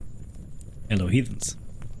Hello Heathens.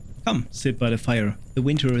 Come, sit by the fire. The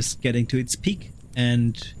winter is getting to its peak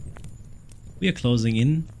and we are closing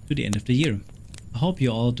in to the end of the year. I hope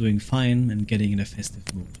you're all doing fine and getting in a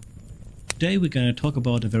festive mood. Today we're going to talk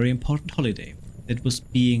about a very important holiday that was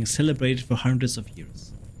being celebrated for hundreds of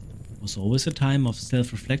years. It was always a time of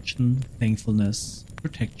self-reflection, thankfulness,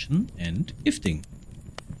 protection and gifting.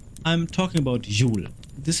 I'm talking about Yule.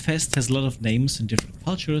 This fest has a lot of names in different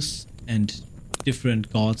cultures and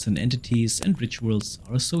different gods and entities and rituals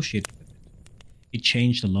are associated with it. It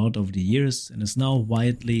changed a lot over the years and is now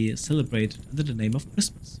widely celebrated under the name of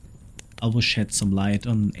Christmas. I will shed some light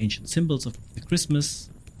on ancient symbols of the Christmas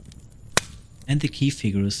and the key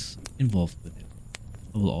figures involved with it.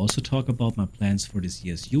 I will also talk about my plans for this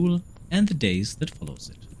year's Yule and the days that follows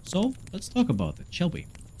it. So let's talk about it, shall we?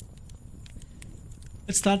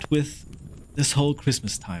 Let's start with this whole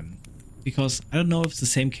Christmas time. Because I don't know if it's the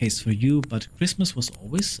same case for you, but Christmas was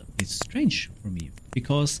always a bit strange for me.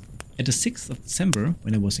 Because at the 6th of December,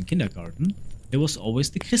 when I was in kindergarten, there was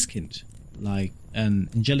always the Christkind, like an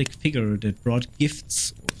angelic figure that brought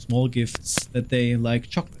gifts, or small gifts, that they like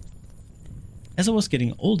chocolate. As I was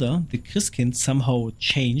getting older, the Christkind somehow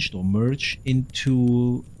changed or merged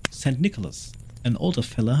into St. Nicholas, an older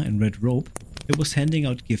fella in red robe that was handing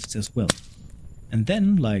out gifts as well. And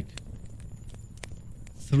then, like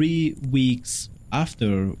 3 weeks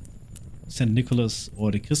after St. Nicholas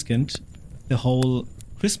or the Christkind, the whole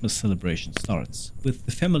Christmas celebration starts, with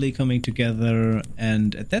the family coming together,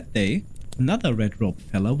 and at that day, another red robe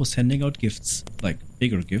fella was handing out gifts, like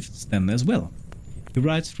bigger gifts then as well. He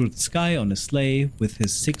rides through the sky on a sleigh with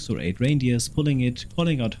his 6 or 8 reindeers pulling it,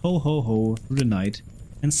 calling out ho ho ho through the night,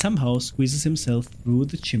 and somehow squeezes himself through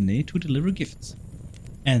the chimney to deliver gifts.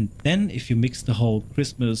 And then if you mix the whole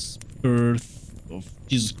Christmas birth of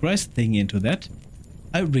Jesus Christ thing into that,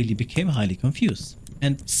 I really became highly confused.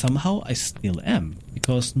 And somehow I still am,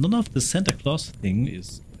 because none of the Santa Claus thing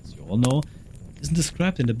is, as you all know, isn't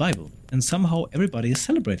described in the Bible, and somehow everybody is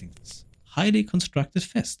celebrating this highly constructed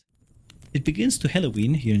fest. It begins to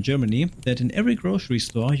Halloween here in Germany, that in every grocery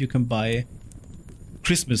store you can buy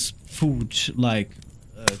Christmas food like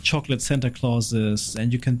chocolate Santa Clauses,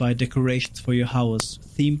 and you can buy decorations for your house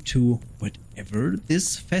themed to whatever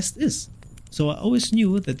this fest is. So I always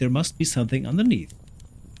knew that there must be something underneath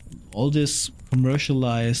all this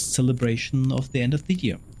commercialized celebration of the end of the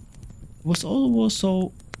year. It was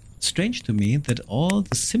also strange to me that all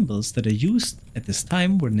the symbols that are used at this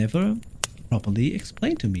time were never properly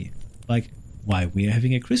explained to me. Like why we are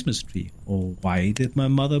having a Christmas tree, or why did my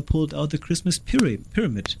mother pull out the Christmas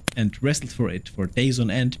pyramid and wrestled for it for days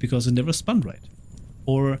on end because it never spun right.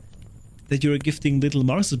 Or that you're gifting little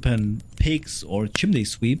marzipan pigs or chimney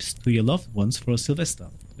sweeps to your loved ones for Sylvester.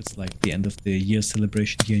 It's like the end of the year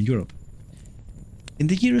celebration here in Europe. In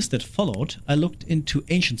the years that followed, I looked into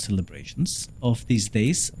ancient celebrations of these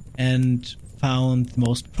days and found the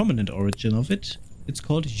most prominent origin of it. It's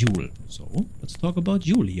called Yule. So let's talk about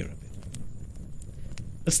Yule here a bit.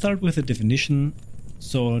 Let's start with a definition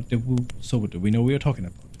so that we know what we're talking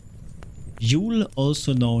about. Yule,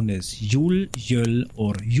 also known as Yule, Yule,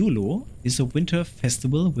 or Yulo, is a winter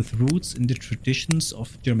festival with roots in the traditions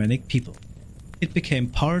of Germanic people. It became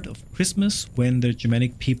part of Christmas when the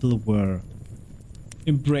Germanic people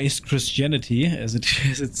embraced Christianity, as it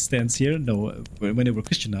stands here, when they were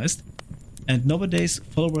Christianized. And nowadays,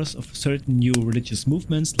 followers of certain new religious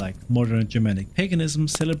movements like modern Germanic paganism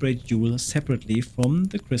celebrate Yule separately from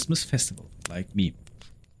the Christmas festival, like me.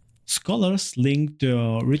 Scholars link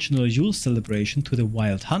the original Yule celebration to the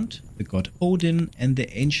wild hunt, the god Odin, and the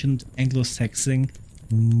ancient Anglo-Saxon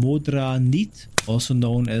Modra Nit, also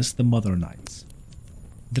known as the Mother Nights.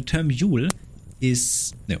 The term Yule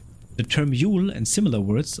and similar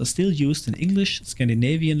words are still used in English,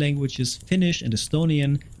 Scandinavian languages, Finnish and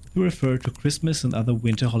Estonian to refer to Christmas and other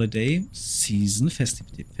winter holiday season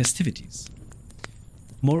festivities.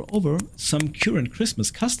 Moreover, some current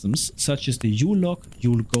Christmas customs, such as the Yule log,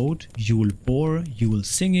 Yule goat, Yule boar, Yule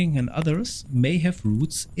singing, and others, may have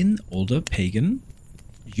roots in older pagan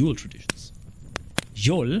Yule traditions.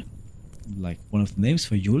 Yule, like one of the names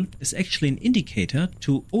for Yule, is actually an indicator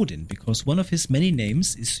to Odin, because one of his many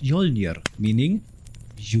names is Jolnir, meaning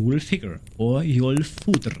Yule figure, or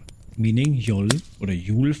Jolfudr, meaning Yule or a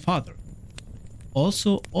Yule father.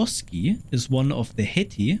 Also, Oski is one of the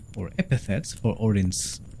heti, or epithets for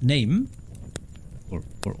Odin's name, or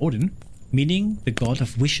for Odin, meaning the god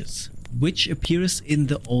of wishes, which appears in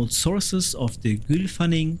the old sources of the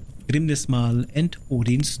Gylfaginning, Grimnismal, and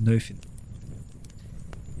Odin's Snøfinn.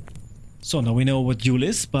 So now we know what Yule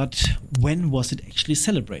is, but when was it actually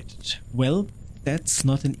celebrated? Well, that's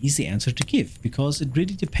not an easy answer to give, because it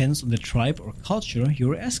really depends on the tribe or culture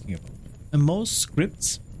you're asking about. And most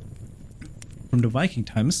scripts from the Viking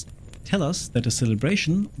times tell us that the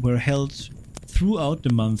celebration were held throughout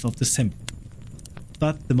the month of December.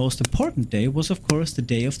 But the most important day was of course the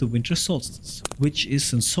day of the winter solstice, which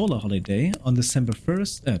is a solar holiday on December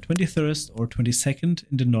 23rd or 22nd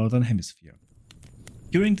in the northern hemisphere.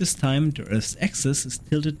 During this time, the Earth's axis is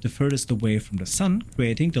tilted the furthest away from the sun,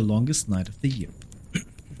 creating the longest night of the year.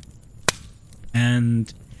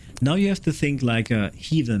 And now you have to think like a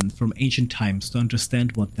heathen from ancient times to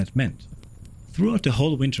understand what that meant. Throughout the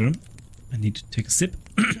whole winter, I need to take a sip.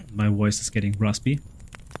 My voice is getting raspy.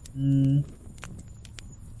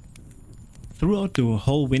 Throughout the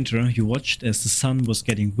whole winter, you watched as the sun was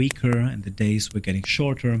getting weaker and the days were getting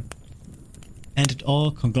shorter, and it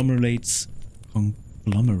all conglomerated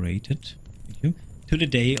to the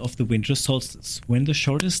day of the winter solstice, when the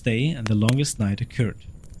shortest day and the longest night occurred.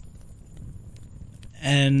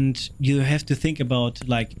 And you have to think about,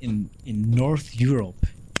 like in North Europe,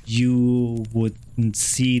 you wouldn't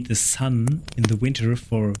see the sun in the winter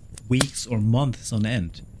for weeks or months on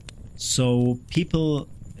end. So people,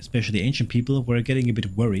 especially ancient people, were getting a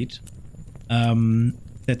bit worried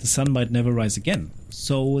that the sun might never rise again.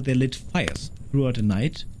 So they lit fires throughout the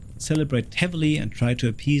night, celebrated heavily, and tried to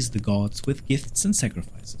appease the gods with gifts and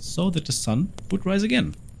sacrifices so that the sun would rise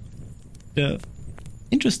again. The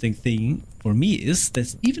interesting thing for me is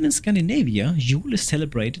that even in Scandinavia, Yule is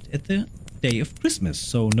celebrated at the day of Christmas,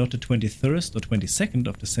 so not the 23rd or 22nd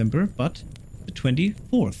of December, but the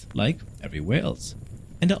 24th, like everywhere else.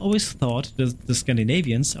 And I always thought that the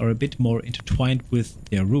Scandinavians are a bit more intertwined with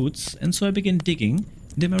their roots, and so I began digging,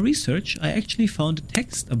 and in my research I actually found a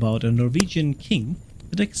text about a Norwegian king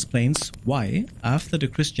that explains why, after the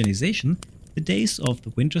Christianization, the days of the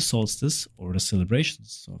winter solstice, or the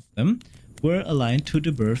celebrations of them, were aligned to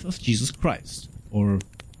the birth of Jesus Christ, or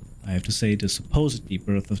I have to say the supposedly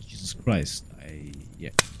birth of Jesus Christ.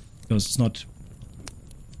 Because it's not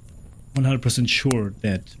 100% sure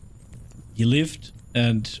that he lived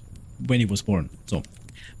and when he was born.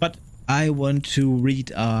 But I want to read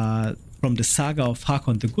from the saga of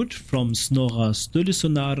Hakon the Good from Snorra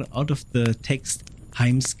Sturlusonar out of the text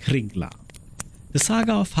Heimskringla. The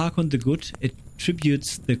saga of Hakon the Good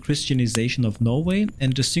attributes the Christianization of Norway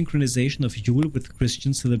and the synchronization of Yule with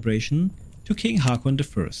Christian celebration to King Hakon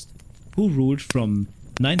I, who ruled from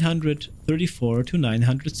 934 to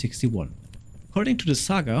 961. According to the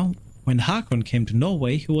saga, when Hakon came to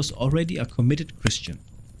Norway, he was already a committed Christian.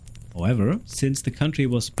 However, since the country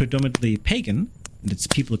was predominantly pagan and its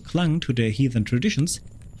people clung to their heathen traditions,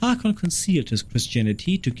 Hakon concealed his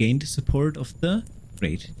Christianity to gain the support of the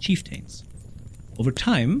great chieftains. Over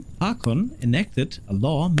time, Hakon enacted a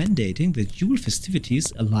law mandating that Yule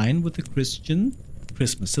festivities align with the Christian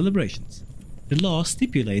Christmas celebrations. The law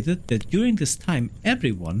stipulated that during this time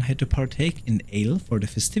everyone had to partake in ale for the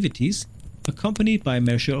festivities, accompanied by a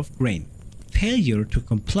measure of grain. Failure to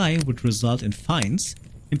comply would result in fines,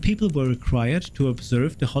 and people were required to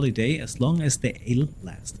observe the holiday as long as the ale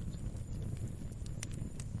lasted.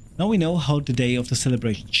 Now we know how the day of the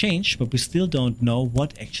celebration changed, but we still don't know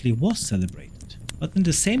what actually was celebrated. But in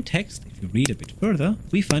the same text, if you read a bit further,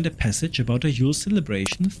 we find a passage about a Yule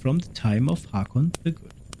celebration from the time of Hakon the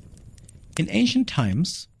Good. In ancient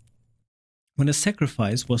times, when a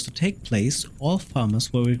sacrifice was to take place, all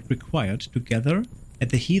farmers were required to gather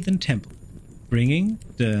at the heathen temple, bringing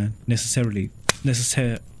the necessary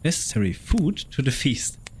food to the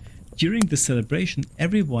feast. During the celebration,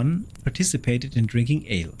 everyone participated in drinking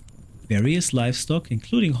ale. Various livestock,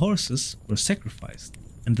 including horses, were sacrificed,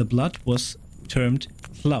 and the blood was termed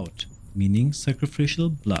hlaut, meaning sacrificial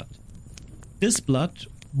blood. This blood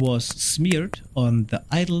was smeared on the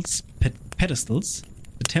idols' pedestals,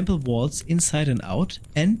 the temple walls inside and out,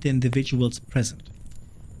 and the individuals present.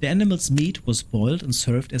 The animal's meat was boiled and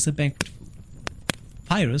served as a banquet food.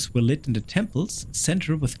 Fires were lit in the temple's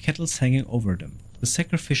center with kettles hanging over them. The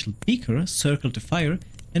sacrificial beaker circled the fire,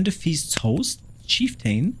 and the feast's host, the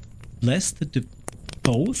chieftain, blessed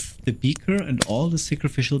both the beaker and all the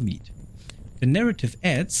sacrificial meat. The narrative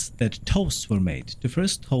adds that toasts were made. The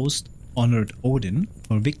first toast honored Odin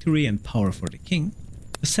for victory and power for the king.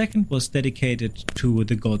 The second was dedicated to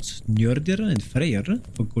the gods Njördir and Freyr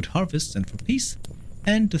for good harvests and for peace.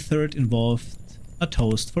 And the third involved a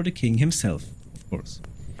toast for the king himself, of course.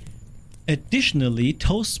 Additionally,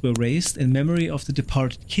 toasts were raised in memory of the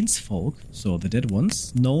departed kinsfolk, so the dead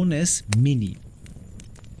ones, known as Mini.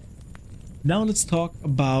 Now let's talk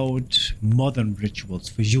about modern rituals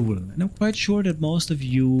for Yule, and I'm quite sure that most of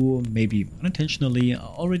you, maybe unintentionally,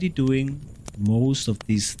 are already doing most of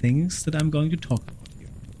these things that I'm going to talk about here.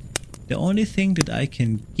 The only thing that I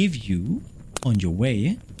can give you on your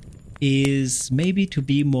way is maybe to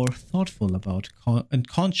be more thoughtful about and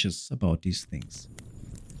conscious about these things.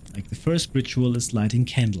 Like the first ritual is lighting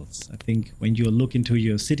candles. I think when you look into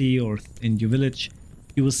your city or in your village,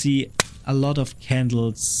 you will see a lot of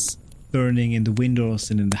candles burning in the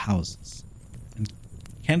windows and in the houses. And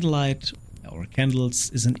candlelight or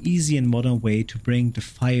candles is an easy and modern way to bring the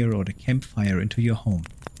fire or the campfire into your home.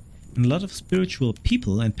 And a lot of spiritual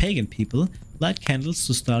people and pagan people light candles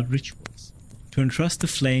to start rituals, to entrust the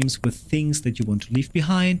flames with things that you want to leave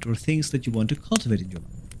behind or things that you want to cultivate in your life.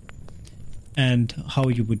 And how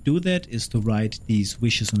you would do that is to write these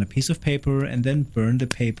wishes on a piece of paper and then burn the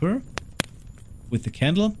paper with the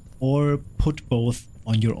candle, or put both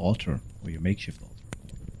on your altar or your makeshift altar.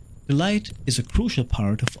 The light is a crucial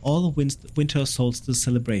part of all winter solstice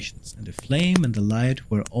celebrations, and the flame and the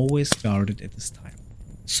light were always guarded at this time,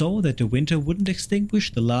 so that the winter wouldn't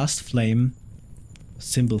extinguish the last flame, a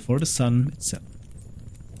symbol for the sun itself.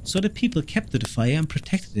 So the people kept the fire and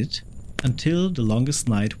protected it until the longest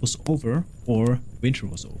night was over or winter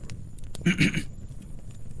was over.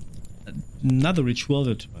 Another ritual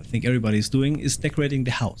that I think everybody is doing is decorating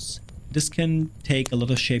the house. This can take a lot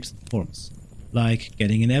of shapes and forms, like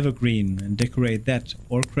getting an evergreen and decorate that,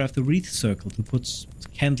 or craft a wreath circle to put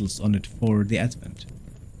candles on it for the Advent.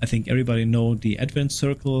 I think everybody know the Advent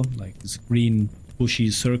circle, like this green bushy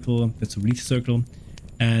circle, that's a wreath circle,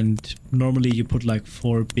 and normally you put like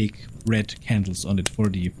 4 big red candles on it for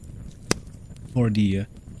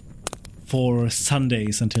 4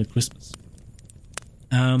 Sundays until Christmas.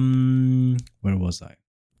 Where was I?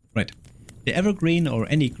 Right. The evergreen or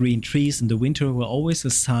any green trees in the winter were always a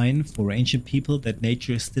sign for ancient people that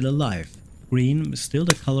nature is still alive. Green is still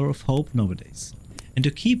the color of hope nowadays. And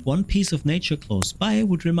to keep one piece of nature close by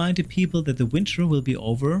would remind the people that the winter will be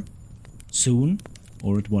over soon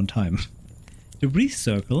or at one time. The wreath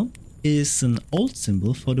circle is an old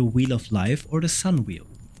symbol for the wheel of life or the sun wheel,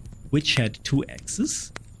 which had 2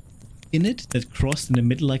 axes in it that crossed in the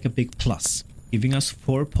middle like a big plus, giving us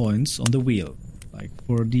 4 points on the wheel, like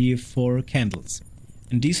for the 4 candles.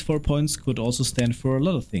 And these 4 points could also stand for a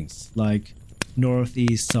lot of things, like north,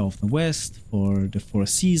 east, south, and west, for the 4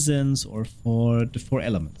 seasons, or for the 4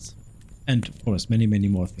 elements. And of course, many, many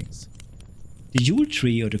more things. The Yule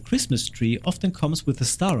tree or the Christmas tree often comes with a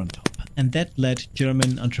star on top, and that led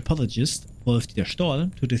German anthropologist Wolf-Dieter Stoll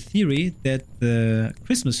to the theory that the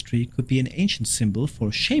Christmas tree could be an ancient symbol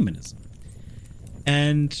for shamanism,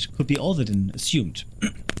 and could be older than assumed.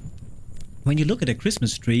 When you look at a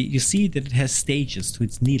Christmas tree, you see that it has stages to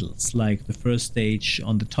its needles, like the first stage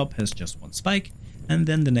on the top has just 1 spike, and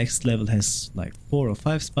then the next level has like 4 or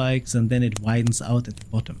 5 spikes, and then it widens out at the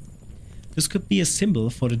bottom. This could be a symbol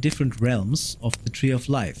for the different realms of the Tree of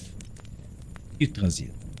Life,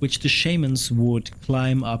 Yggdrasil, which the shamans would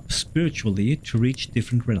climb up spiritually to reach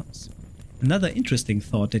different realms. Another interesting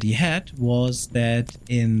thought that he had was that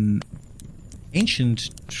in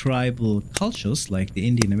ancient tribal cultures like the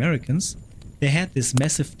Indian Americans, they had this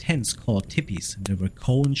massive tents called tipis, and they were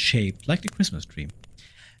cone-shaped like the Christmas tree.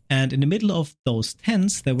 And in the middle of those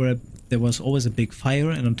tents, there was always a big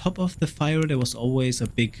fire, and on top of the fire there was always a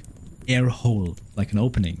big air hole, like an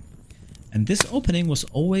opening. And this opening was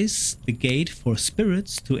always the gate for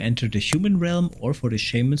spirits to enter the human realm or for the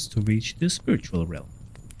shamans to reach the spiritual realm.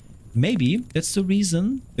 Maybe that's the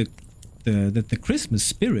reason that the Christmas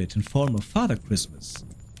spirit in form of Father Christmas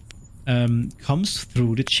comes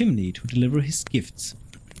through the chimney to deliver his gifts.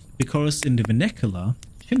 Because in the vernacular,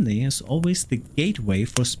 chimney is always the gateway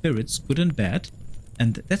for spirits, good and bad,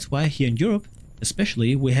 and that's why here in Europe,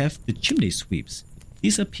 especially, we have the chimney sweeps.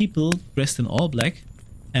 These are people dressed in all black,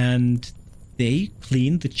 and they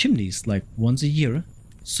clean the chimneys like once a year,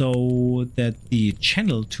 so that the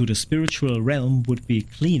channel to the spiritual realm would be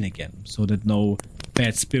clean again, so that no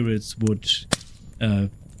bad spirits would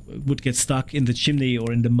get stuck in the chimney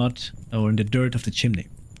or in the mud or in the dirt of the chimney.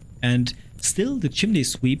 And still, the chimney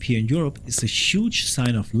sweep here in Europe is a huge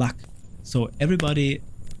sign of luck. So everybody,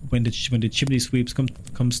 when the chimney sweeps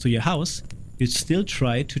comes to your house, you still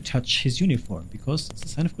try to touch his uniform because it's a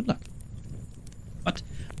sign of good luck. But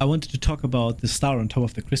I wanted to talk about the star on top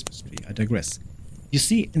of the Christmas tree. I digress. You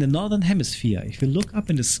see, in the northern hemisphere, if you look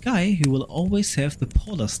up in the sky, you will always have the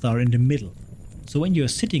polar star in the middle. So when you're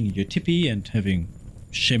sitting in your tipi and having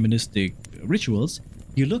shamanistic rituals,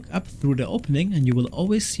 you look up through the opening and you will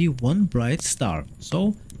always see one bright star.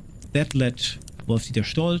 So that led Wolf-Dieter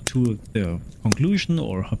Stoll to the conclusion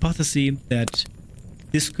or hypothesis that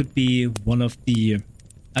this could be one of the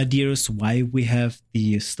ideas why we have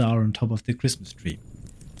the star on top of the Christmas tree.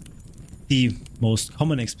 The most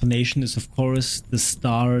common explanation is, of course, the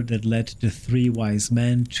star that led the three wise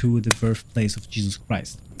men to the birthplace of Jesus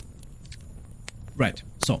Christ. Right,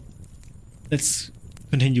 so let's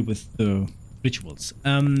continue with the rituals.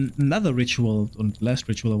 Another ritual, and the last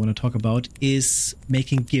ritual I want to talk about, is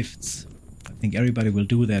making gifts. I think everybody will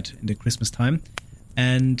do that in the Christmas time,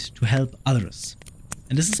 and to help others.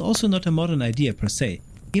 And this is also not a modern idea per se.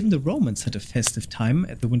 Even the Romans had a festive time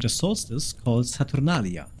at the winter solstice called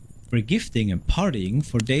Saturnalia, where gifting and partying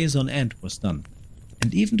for days on end was done.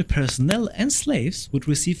 And even the personnel and slaves would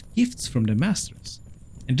receive gifts from their masters.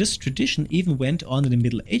 And this tradition even went on in the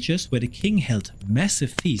Middle Ages, where the king held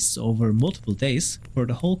massive feasts over multiple days for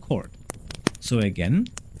the whole court. So again,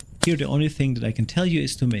 here the only thing that I can tell you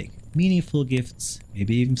is to make meaningful gifts,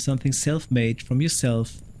 maybe even something self-made from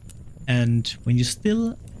yourself. And when you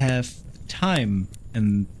still have time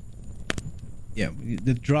and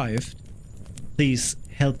the drive, please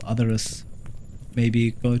help others.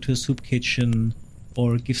 Maybe go to a soup kitchen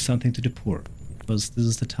or give something to the poor, because this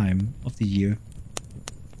is the time of the year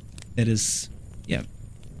that is,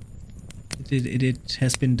 it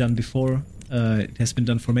has been done before. It has been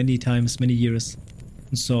done for many times, many years,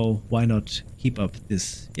 and so why not keep up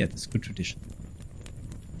this good tradition.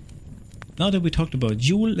 Now that we talked about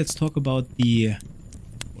Yule, let's talk about Yule.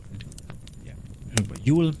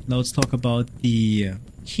 Now let's talk about the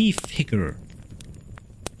key figure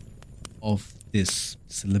of this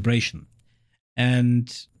celebration,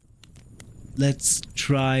 and let's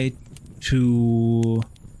try to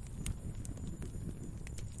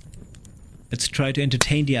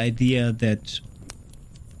entertain the idea that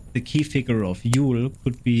the key figure of Yule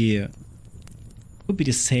could be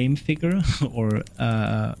the same figure or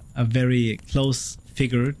a very close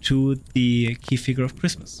figure to the key figure of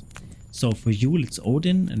Christmas. So for Yule it's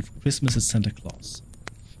Odin, and for Christmas it's Santa Claus.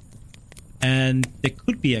 And there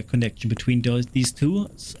could be a connection between these two,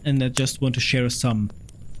 and I just want to share some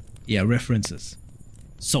references.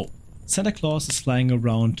 So Santa Claus is flying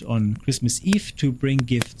around on Christmas Eve to bring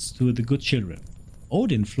gifts to the good children.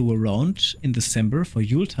 Odin flew around in December for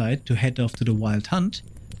Yuletide to head off to the wild hunt,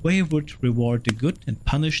 where he would reward the good and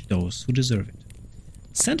punish those who deserve it.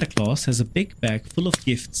 Santa Claus has a big bag full of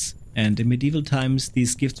gifts, and in medieval times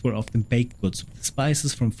these gifts were often baked goods with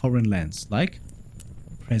spices from foreign lands, like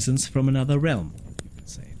presents from another realm, you could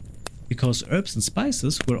say, because herbs and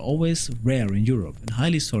spices were always rare in Europe and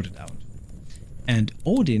highly sorted out. And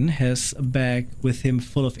Odin has a bag with him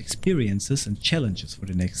full of experiences and challenges for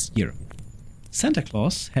the next year. Santa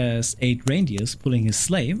Claus has 8 reindeers pulling his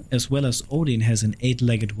sleigh, as well as Odin has an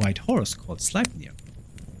 8-legged white horse called Sleipnir.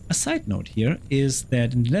 A side note here is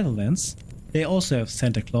that in the Netherlands, they also have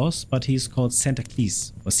Santa Claus, but he's called Santa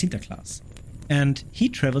Claus or Sinterklaas. And he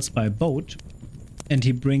travels by boat, and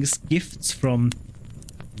he brings gifts from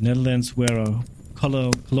the Netherlands, where a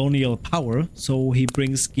colonial power, so he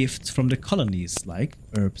brings gifts from the colonies like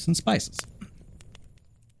herbs and spices,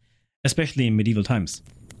 especially in medieval times.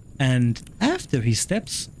 And after he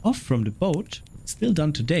steps off from the boat, still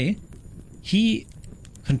done today, he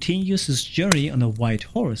continues his journey on a white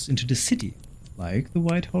horse into the city, like the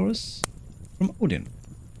white horse from Odin.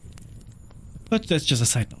 But that's just a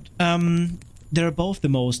side note. They're both the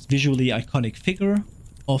most visually iconic figure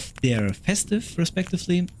of their festive,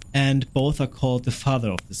 respectively, and both are called the father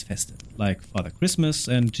of this festive, like Father Christmas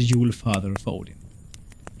and Yule Father for Odin.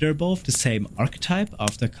 They're both the same archetype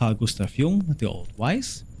after Carl Gustav Jung, the Old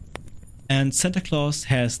Wise, and Santa Claus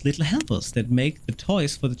has little helpers that make the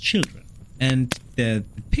toys for the children, and the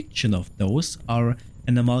depiction of those are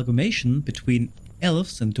an amalgamation between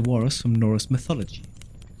elves and dwarves from Norse mythology,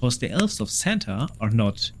 because the elves of Santa are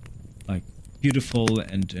not like beautiful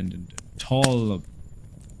and tall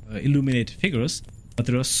illuminated figures, but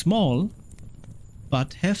they are small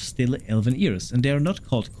but have still elven ears, and they are not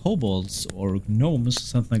called kobolds or gnomes or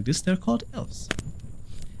something like this, they're called elves.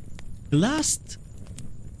 The last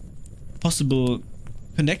possible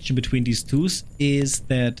connection between these two is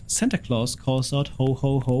that Santa Claus calls out ho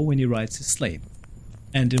ho ho when he rides his sleigh.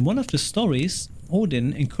 And in one of the stories,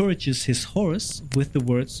 Odin encourages his horse with the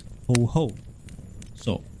words ho ho.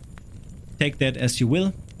 So, take that as you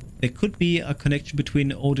will. There could be a connection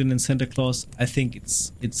between Odin and Santa Claus. I think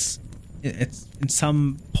it's in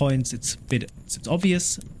some points it's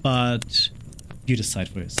obvious, but you decide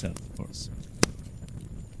for yourself, of course.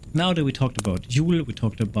 Now that we talked about Yule, we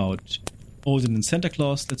talked about Odin and Santa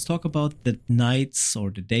Claus, let's talk about the nights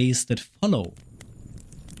or the days that follow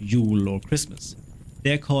Yule or Christmas.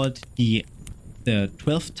 They're called the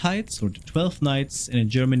 12 tides or the 12 nights, and in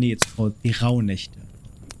Germany it's called die Rauhnächte.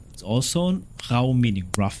 It's also Rau meaning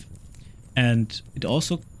rough, and it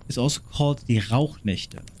also is also called the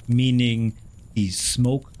Rauchnächte, meaning the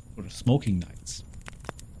smoke or smoking nights.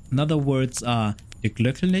 Another words are the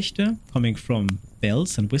Glöckelnächte, coming from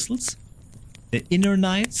bells and whistles, the inner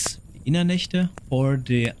nights, the Innernächte, or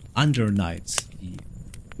the under nights, the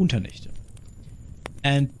Unternächte.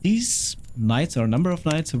 And these nights are a number of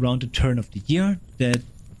nights around the turn of the year that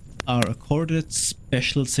are accorded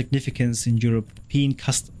special significance in European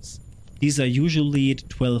customs. These are usually the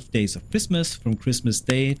 12 days of Christmas, from Christmas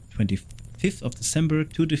Day, 25th of December,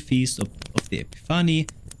 to the feast of the Epiphany,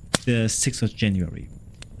 the 6th of January.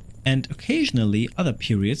 And occasionally other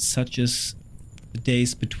periods, such as the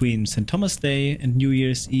days between St. Thomas Day and New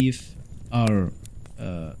Year's Eve, are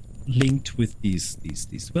linked with these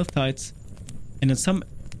 12 tides. And in some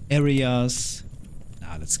areas,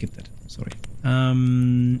 let's skip that. Sorry.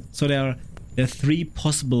 So there are 3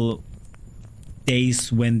 possible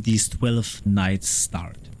days when these 12 nights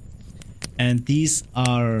start, and these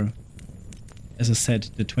are, as I said,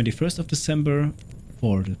 the 21st of December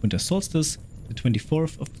for the winter solstice, the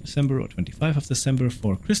 24th of December or 25th of December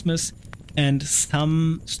for Christmas, and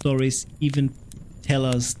some stories even tell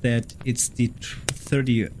us that it's the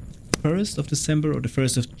 31st of December or the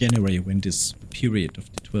 1st of January when this period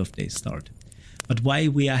of the 12 days start. But why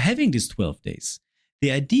we are having these 12 days?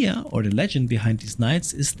 The idea or the legend behind these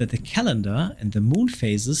nights is that the calendar and the moon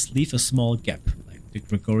phases leave a small gap, like the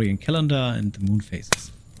Gregorian calendar and the moon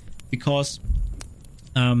phases. Because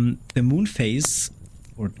the moon phase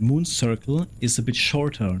or the moon circle is a bit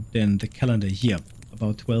shorter than the calendar year,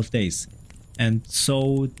 about 12 days. And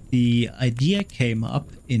so the idea came up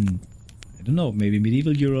in, I don't know, maybe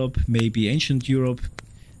medieval Europe, maybe ancient Europe,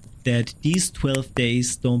 that these 12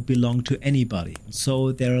 days don't belong to anybody.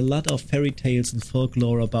 So there are a lot of fairy tales and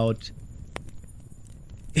folklore about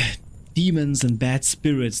demons and bad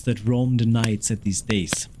spirits that roam the nights at these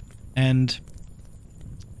days. And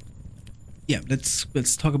yeah,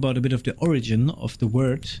 let's talk about a bit of the origin of the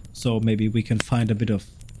word, so maybe we can find a bit of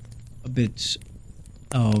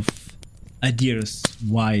ideas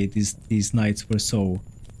why these nights were so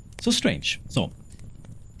strange. So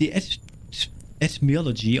the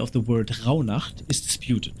etymology of the word Rauhnacht is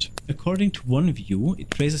disputed. According to one view, it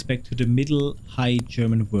traces back to the Middle High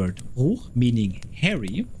German word Ruch, meaning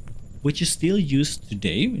hairy, which is still used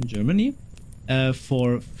today in Germany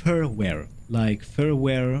for fur wear, like fur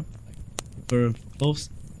clothes.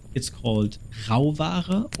 It's called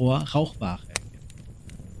Rauware or Rauchware.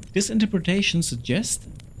 This interpretation suggests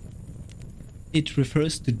it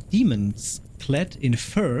refers to demons clad in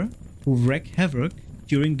fur who wreak havoc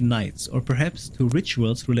during the nights, or perhaps to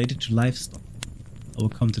rituals related to livestock. I will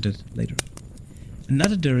come to that later.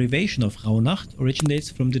 Another derivation of Rauhnacht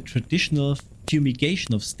originates from the traditional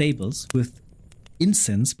fumigation of stables with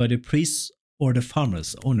incense by the priests or the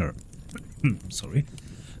farmer's owner. Sorry.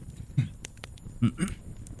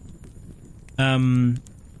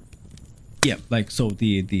 Yeah, like so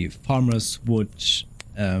the farmers would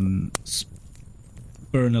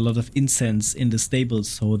burn a lot of incense in the stables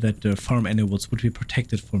so that the farm animals would be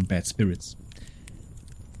protected from bad spirits.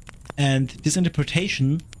 And this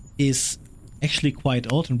interpretation is actually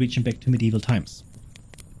quite old and reaching back to medieval times.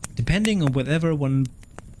 Depending on whatever one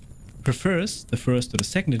prefers, the first or the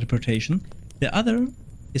second interpretation, the other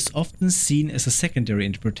is often seen as a secondary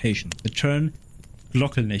interpretation, the term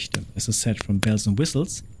Glockelnächte, as I said, from bells and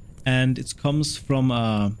whistles, and it comes from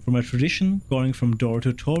a tradition going from door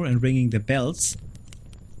to door and ringing the bells,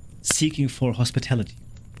 seeking for hospitality.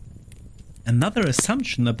 Another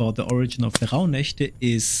assumption about the origin of the Rauhnächte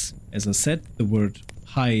is, as I said, the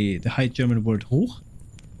High German word Ruch.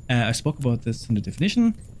 I spoke about this in the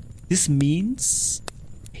definition. This means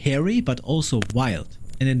hairy but also wild.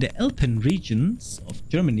 And in the Alpine regions of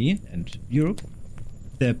Germany and Europe,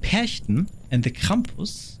 the Perchten and the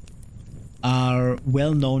Krampus are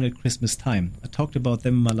well known at Christmas time. I talked about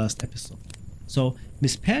them in my last episode. So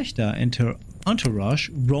Miss Perchta and her entourage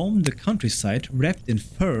roamed the countryside wrapped in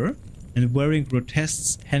fur and wearing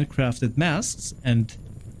grotesque handcrafted masks, and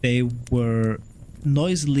they were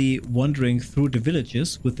noisily wandering through the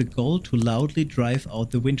villages with the goal to loudly drive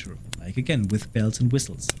out the winter, like again with bells and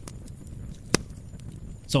whistles.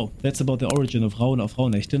 So that's about the origin of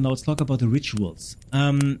Rauhnächte. Now let's talk about the rituals.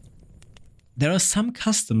 There are some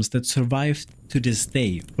customs that survive to this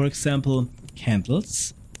day. For example,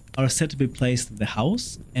 candles are said to be placed in the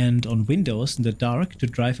house and on windows in the dark to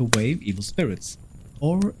drive away evil spirits,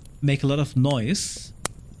 or make a lot of noise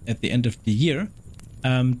at the end of the year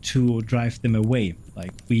to drive them away,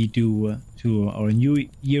 like we do to our New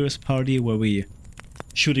Year's party where we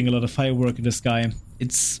shooting a lot of firework in the sky.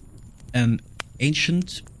 It's an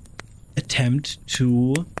ancient attempt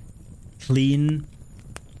to clean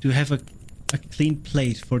to have a clean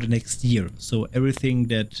plate for the next year. So everything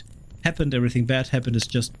that happened, everything bad happened, is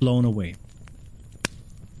just blown away.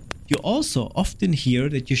 You also often hear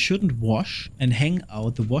that you shouldn't wash and hang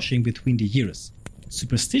out the washing between the years.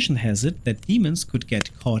 Superstition has it that demons could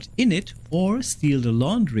get caught in it or steal the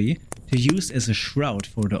laundry to use as a shroud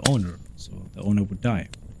for the owner, so the owner would die.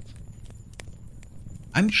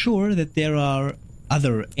 I'm sure that there are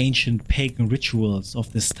other ancient pagan rituals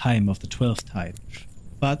of this time of the 12th tide,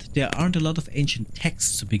 but there aren't a lot of ancient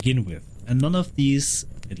texts to begin with, and none of these,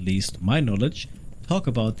 at least to my knowledge, talk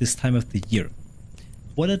about this time of the year.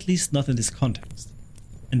 Well, at least not in this context.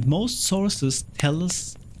 And most sources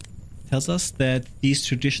tells us that these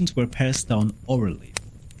traditions were passed down orally.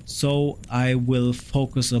 So I will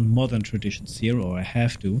focus on modern traditions here, or I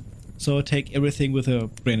have to, so I take everything with a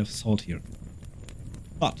grain of salt here.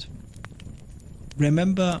 But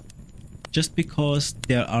remember, just because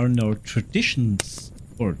there are no traditions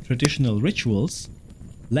or traditional rituals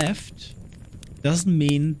left, doesn't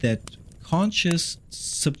mean that conscious,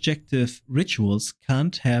 subjective rituals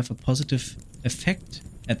can't have a positive effect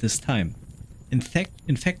at this time. In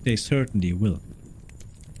fact, they certainly will.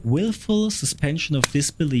 Willful suspension of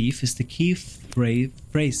disbelief is the key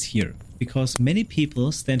phrase here, because many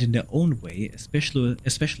people stand in their own way,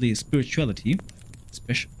 especially spiritually.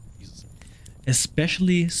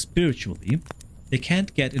 They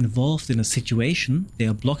can't get involved in a situation, they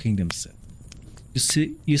are blocking themselves.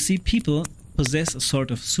 You see, people possess a sort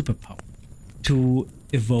of superpower to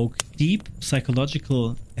evoke deep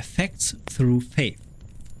psychological effects through faith.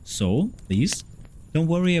 So, please, don't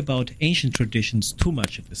worry about ancient traditions too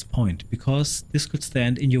much at this point, because this could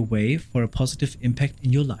stand in your way for a positive impact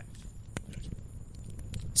in your life.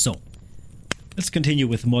 So, let's continue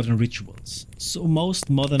with modern rituals. So most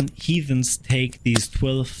modern heathens take these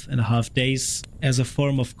 12.5 days as a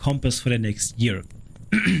form of compass for the next year.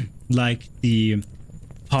 Like the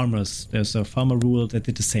farmers. There's a farmer rule that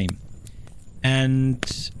did the same.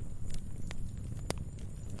 And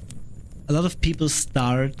a lot of people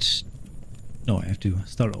start... No, I have to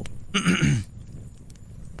start over.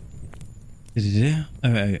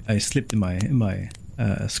 I slipped in my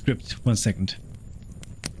script. 1 second.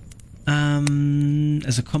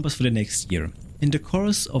 As a compass for the next year, in the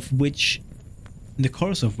course of which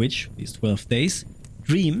these 12 days,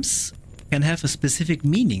 dreams can have a specific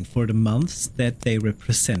meaning for the months that they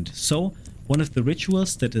represent. So one of the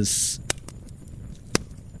rituals that is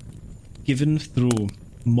given through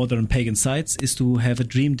modern pagan sites is to have a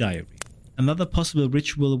dream diary. Another possible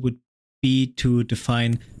ritual would be to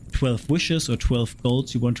define 12 wishes or 12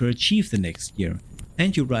 goals you want to achieve the next year.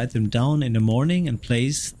 And you write them down in the morning and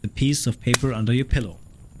place the piece of paper under your pillow,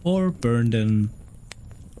 or burn them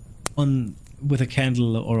with a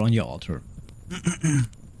candle or on your altar.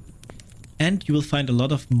 And you will find a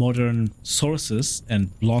lot of modern sources and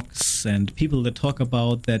blogs and people that talk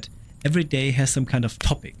about that every day has some kind of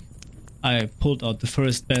topic. I pulled out the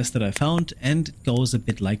first best that I found, and it goes a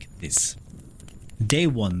bit like this. Day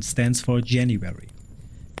 1 stands for January.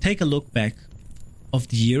 Take a look back of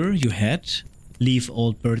the year you had. Leave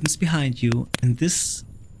old burdens behind you, and this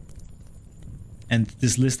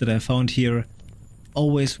list that I found here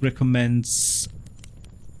always recommends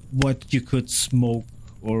what you could smoke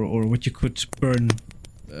or what you could burn,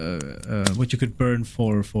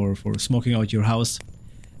 for smoking out your house.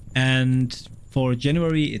 And for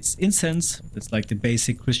January, it's incense. It's like the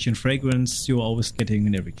basic Christian fragrance you're always getting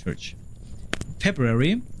in every church.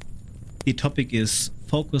 February, the topic is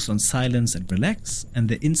focus on silence and relax, and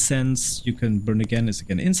the incense you can burn again is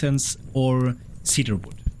again incense or cedar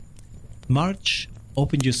wood. March,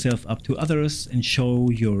 open yourself up to others and show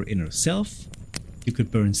your inner self. You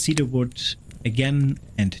could burn cedar wood again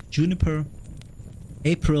and juniper.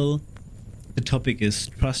 April, the topic is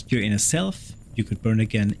trust your inner self. You could burn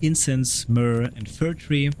again incense, myrrh and fir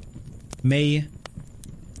tree. May,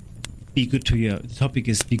 the topic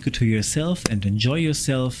is be good to yourself and enjoy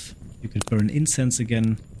yourself. You could burn incense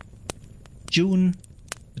again. June,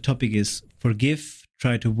 the topic is forgive,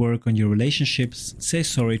 try to work on your relationships, say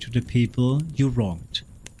sorry to the people you wronged.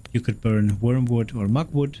 You could burn wormwood or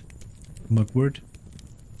mugwort.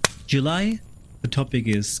 July, the topic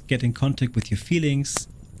is get in contact with your feelings.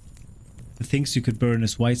 The things you could burn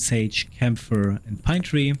is white sage, camphor and pine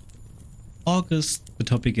tree. August, the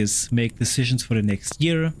topic is make decisions for the next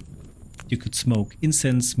year. You could smoke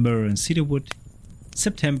incense, myrrh and cedarwood.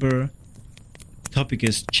 September, topic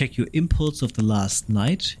is check your impulse of the last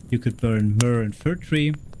night. You could burn myrrh and fir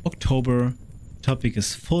tree. October, topic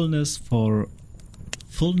is fullness for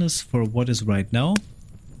what is right now.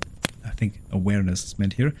 I think awareness is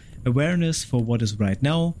meant here. Awareness for what is right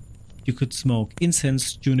now. you could smoke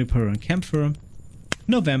incense, juniper, and camphor.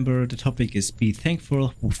 November, the topic is be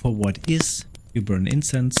thankful for what is. You burn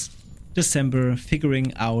incense. December,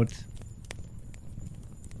 figuring out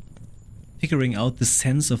the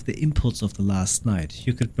sense of the impulse of the last night.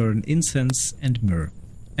 You could burn incense and myrrh.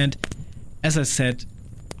 And as I said,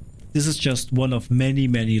 this is just one of many,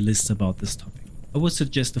 many lists about this topic. I would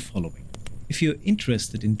suggest the following. If you're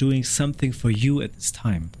interested in doing something for you at this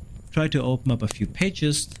time, try to open up a few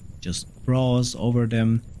pages, just browse over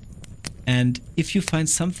them, and if you find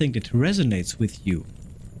something that resonates with you,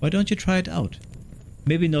 why don't you try it out?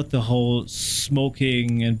 Maybe not the whole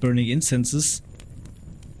smoking and burning incenses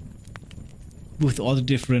with all the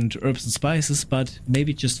different herbs and spices, but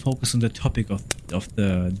maybe just focus on the topic of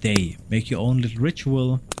the day. Make your own little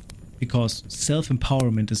ritual, because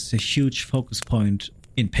self-empowerment is a huge focus point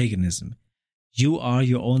in paganism. You are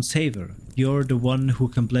your own savior. You're the one who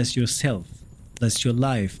can bless yourself, bless your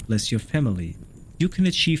life, bless your family. You can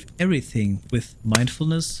achieve everything with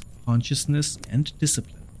mindfulness, consciousness, and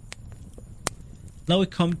discipline. Now we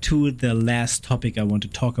come to the last topic I want to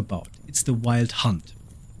talk about. It's the wild hunt.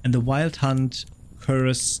 And the wild hunt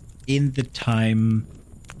occurs in the time,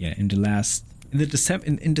 in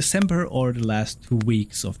December or the last 2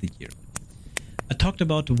 weeks of the year. I talked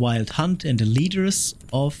about the wild hunt and the leaders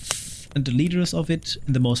of it,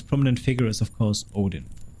 and the most prominent figure is of course Odin.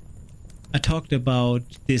 I talked about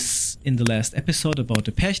this in the last episode about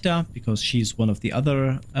the Perchta, because she's one of the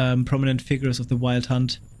other prominent figures of the wild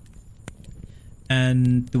hunt.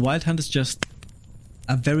 And the wild hunt is just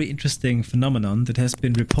a very interesting phenomenon that has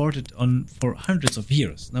been reported on for hundreds of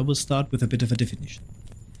years. And I will start with a bit of a definition.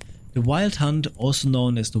 The wild hunt, also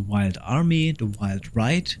known as the wild army, the wild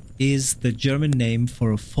rite, is the German name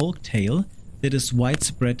for a folk tale that is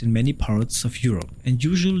widespread in many parts of Europe and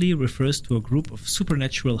usually refers to a group of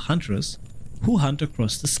supernatural hunters who hunt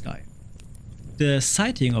across the sky. The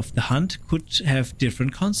sighting of the hunt could have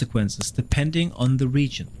different consequences depending on the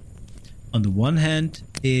region. On the one hand,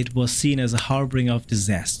 it was seen as a harbinger of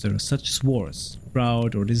disaster, such as wars,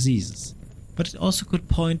 drought, or diseases, but it also could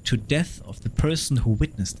point to death of the person who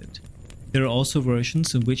witnessed it. There are also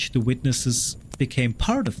versions in which the witnesses became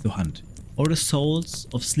part of the hunt, or the souls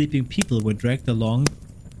of sleeping people were dragged along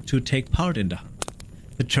to take part in the hunt.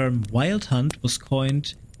 The term wild hunt was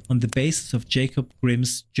coined on the basis of Jacob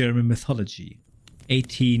Grimm's German mythology,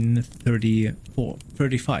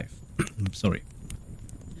 1835. Sorry.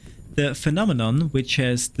 The phenomenon, which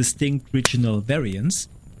has distinct regional variants,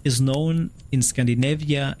 is known in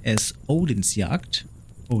Scandinavia as Odinsjagd,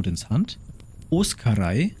 Odin's hunt,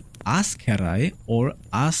 Oskarei, Askerei, or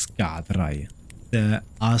Asgardrei, the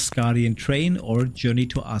Asgardian train or journey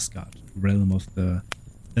to Asgard, realm of the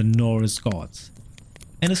Norse gods,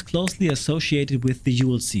 and is closely associated with the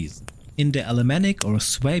Yule season. In the Alemannic or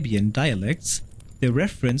Swabian dialects, the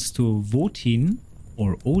reference to Wotan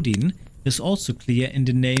or Odin is also clear in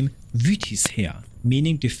the name Vytisheer,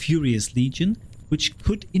 meaning the furious legion, which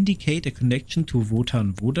could indicate a connection to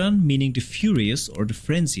Wotan, meaning the furious or the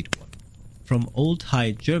frenzied one. From Old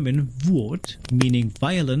High German Wut, meaning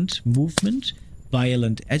violent movement,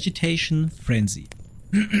 violent agitation, frenzy.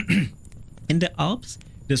 In the Alps,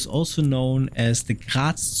 it is also known as the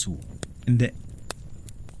Grazzu.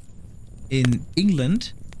 In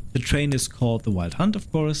England, the train is called the Wild Hunt, of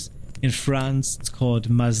course. In France, it's called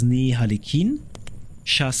Masny Harlequin,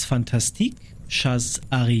 Chasse Fantastique, Chasse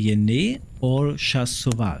Arienne, or Chasse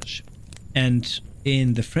Sauvage. And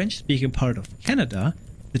in the French-speaking part of Canada,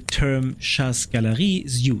 the term Chasse Galerie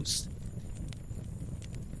is used.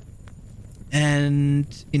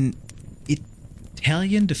 And in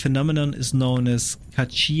Italian, the phenomenon is known as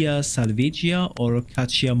Caccia Salvaggia or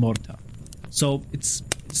Caccia Morta. So it's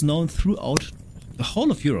known throughout the whole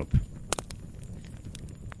of Europe.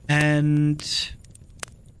 And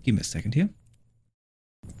give me a second here.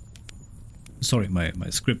 Sorry, my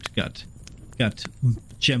script got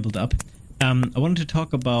jumbled up. I wanted to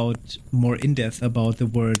talk about more in depth about the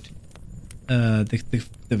word in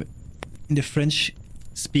the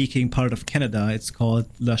French-speaking part of Canada. It's called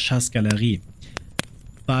La Chasse Galerie,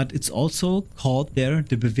 but it's also called there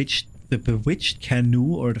the bewitched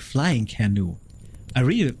canoe or the flying canoe. I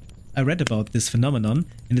read about this phenomenon,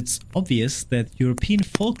 and it's obvious that European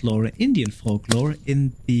folklore and Indian folklore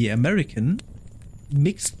in the American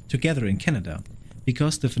mixed together in Canada,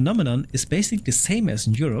 because the phenomenon is basically the same as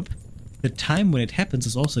in Europe. The time when it happens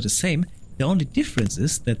is also the same. The only difference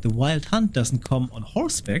is that the wild hunt doesn't come on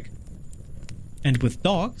horseback and with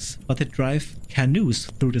dogs, but they drive canoes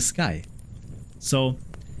through the sky. So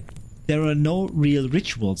there are no real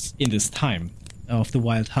rituals in this time of the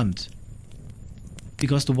wild hunt.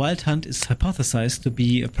 because the wild hunt is hypothesized to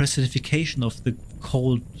be a personification of the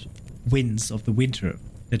cold winds of the winter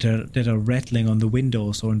that are rattling on the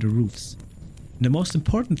windows or on the roofs. And the most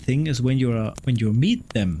important thing is when you meet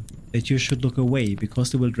them, that you should look away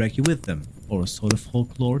because they will drag you with them, or so the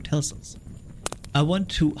folklore tells us. I want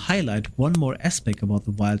to highlight one more aspect about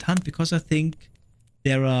the wild hunt because I think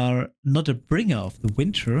they are not a bringer of the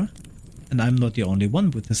winter, and I'm not the only one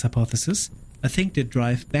with this hypothesis. I think they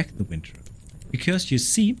drive back the winter. Because you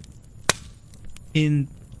see, in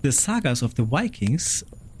the sagas of the Vikings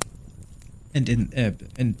and in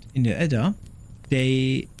the Edda,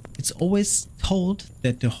 it's always told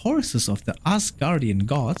that the horses of the Asgardian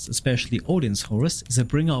gods, especially Odin's horse, is a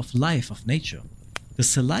bringer of life of nature. The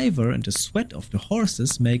saliva and the sweat of the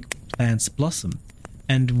horses make plants blossom.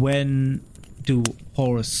 And when do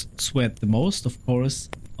horses sweat the most? Of course,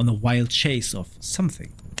 on a wild chase of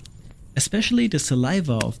something. Especially the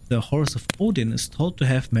saliva of the horse of Odin is thought to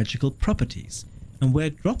have magical properties. And where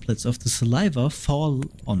droplets of the saliva fall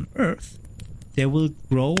on earth, there will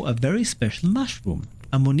grow a very special mushroom,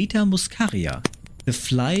 Amanita muscaria, the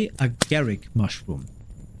fly agaric mushroom.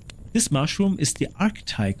 This mushroom is the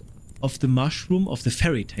archetype of the mushroom of the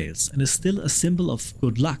fairy tales and is still a symbol of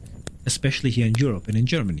good luck, especially here in Europe and in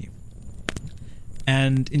Germany.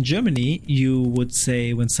 And in Germany, you would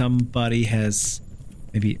say when somebody has,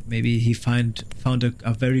 maybe he found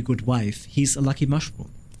a very good wife, he's a lucky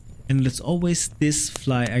mushroom. And let's always this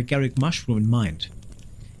fly agaric mushroom in mind.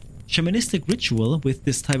 Shamanistic ritual with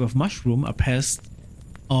this type of mushroom are passed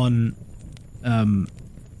on,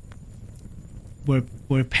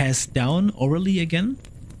 were passed down orally again.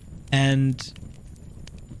 And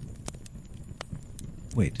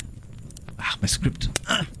wait, my script.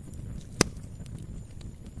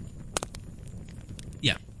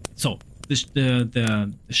 Yeah, so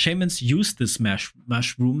the shamans use this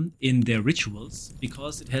mushroom in their rituals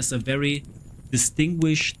because it has a very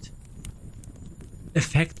distinguished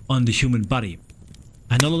effect on the human body.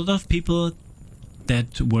 I know a lot of people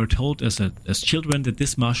that were told as children that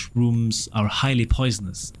these mushrooms are highly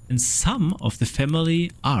poisonous, and some of the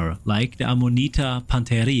family are, like the Amanita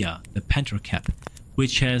pantheria, the panther cap,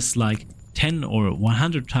 which has like 10 or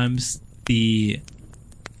 100 times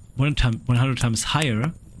 100 times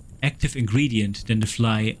higher active ingredient than the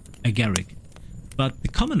fly agaric. But the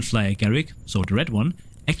common fly agaric, so the red one,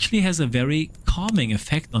 actually has a very calming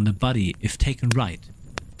effect on the body if taken right.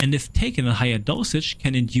 And if taken a higher dosage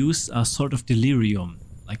can induce a sort of delirium,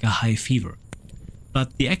 like a high fever.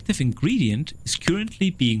 But the active ingredient is currently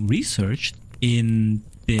being researched in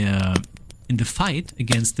the fight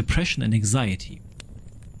against depression and anxiety.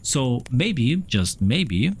 So maybe, just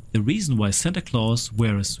maybe, the reason why Santa Claus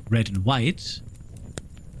wears red and white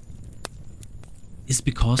is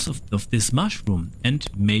because of this mushroom. And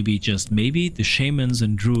maybe, just maybe, the shamans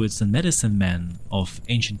and druids and medicine men of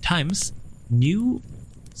ancient times knew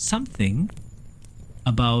something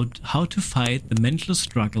about how to fight the mental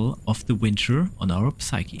struggle of the winter on our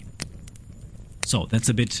psyche. So that's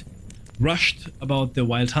a bit rushed about the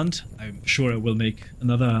wild hunt. I'm sure I will make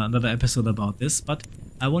another episode about this, but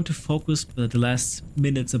I want to focus the last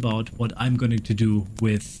minutes about what I'm going to do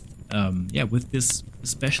with this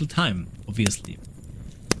special time, obviously.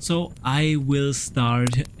 So I will start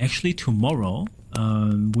actually tomorrow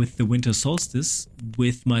with the winter solstice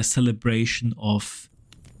with my celebration of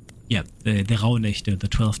the Rauhnächte, the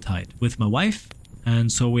 12th tide, with my wife. And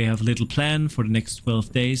so we have a little plan for the next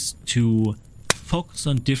 12 days to focus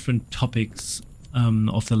on different topics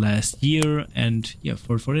of the last year and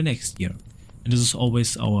for the next year. And this is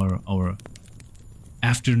always our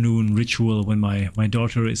afternoon ritual when my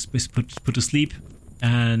daughter is put to sleep.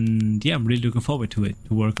 And I'm really looking forward to it,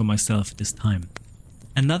 to work on myself this time.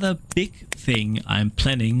 Another big thing I'm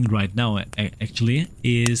planning right now actually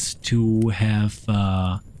is to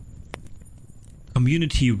have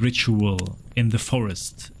community ritual in the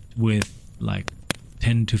forest with like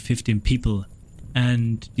 10 to 15 people,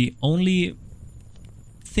 and the only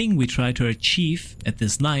thing we try to achieve at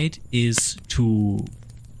this night is to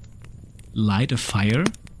light a fire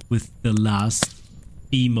with the last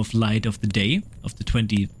beam of light of the day, of the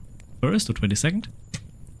 21st or 22nd,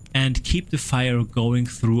 and keep the fire going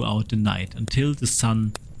throughout the night until the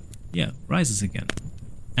sun rises again.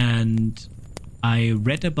 And I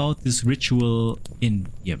read about this ritual in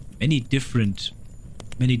many different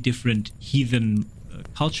heathen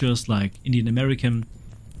cultures like Indian American,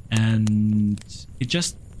 and it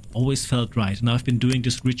just always felt right. And I've been doing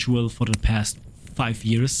this ritual for the past 5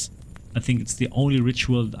 years. I think it's the only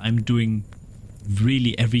ritual that I'm doing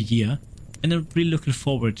really every year, and I'm really looking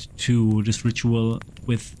forward to this ritual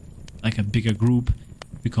with like a bigger group,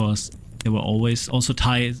 because there were always also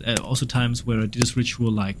times where I did this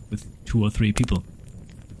ritual like with 2 or 3 people.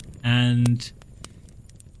 And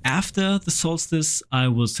after the solstice, I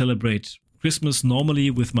will celebrate Christmas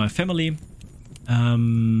normally with my family.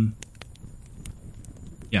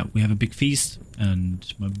 We have a big feast, and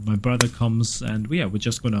my brother comes, and we're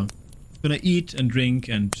just gonna eat and drink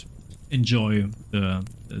and enjoy the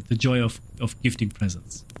joy of gifting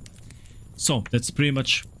presents. So that's pretty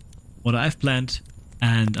much what I've planned,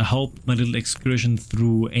 and I hope my little excursion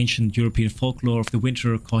through ancient European folklore of the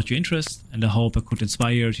winter caught your interest, and I hope I could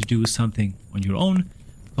inspire you to do something on your own,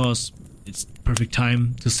 because it's perfect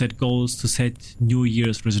time to set goals, to set New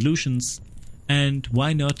Year's resolutions, and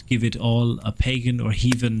why not give it all a pagan or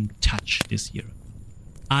heathen touch this year.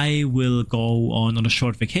 I will go on a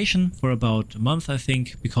short vacation for about a month, I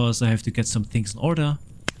think, because I have to get some things in order,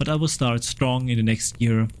 but I will start strong in the next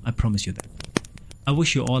year, I promise you that. I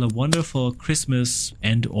wish you all a wonderful Christmas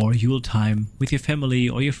and or Yule time with your family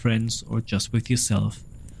or your friends or just with yourself.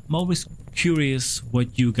 I'm always curious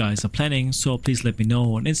what you guys are planning, so please let me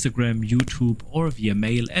know on Instagram, YouTube or via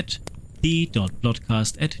mail at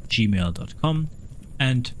the.blótcast@gmail.com.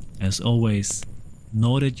 And as always,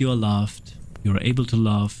 know that you are loved, you are able to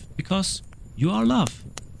love because you are love.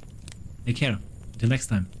 Take care. Until next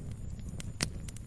time.